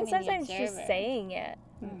 just becoming the observer. And sometimes just saying it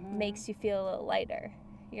makes you feel a little lighter.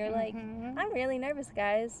 You're like, I'm really nervous,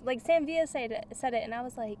 guys. Like, Samvia said it, and I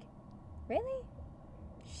was like, really?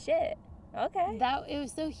 Shit. Okay. It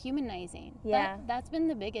was so humanizing. Yeah. That's been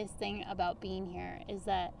the biggest thing about being here, is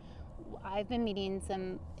that I've been meeting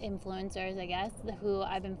some influencers, I guess, who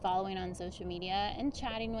I've been following on social media and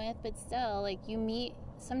chatting with, but still, like,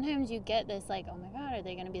 sometimes you get this, like, oh my God, are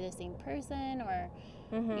they going to be the same person? Or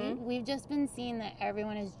we've just been seeing that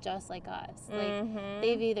everyone is just like us. Like,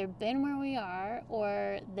 they've either been where we are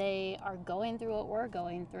or they are going through what we're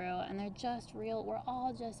going through, and they're just real. We're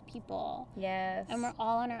all just people. Yes. And we're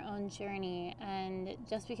all on our own journey. And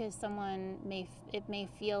just because someone it may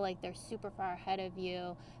feel like they're super far ahead of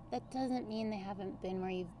you, that doesn't mean they haven't been where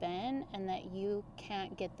you've been and that you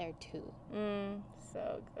can't get there too.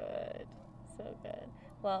 So good. So good.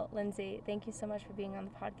 Well, Lindsay, thank you so much for being on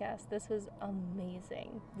the podcast. This was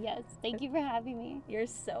amazing. Yes, thank you for having me. You're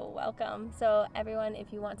so welcome. So everyone,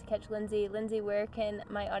 if you want to catch Lindsay, where can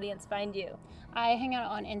my audience find you? I hang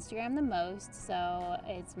out on Instagram the most, so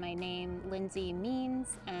it's my name, Lindsay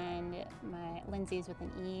Means, and my Lindsay's with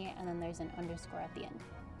an E, and then there's an underscore at the end.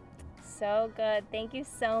 So good. Thank you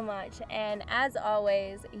so much. And as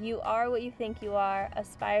always, you are what you think you are.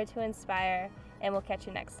 Aspire to inspire, and we'll catch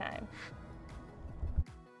you next time.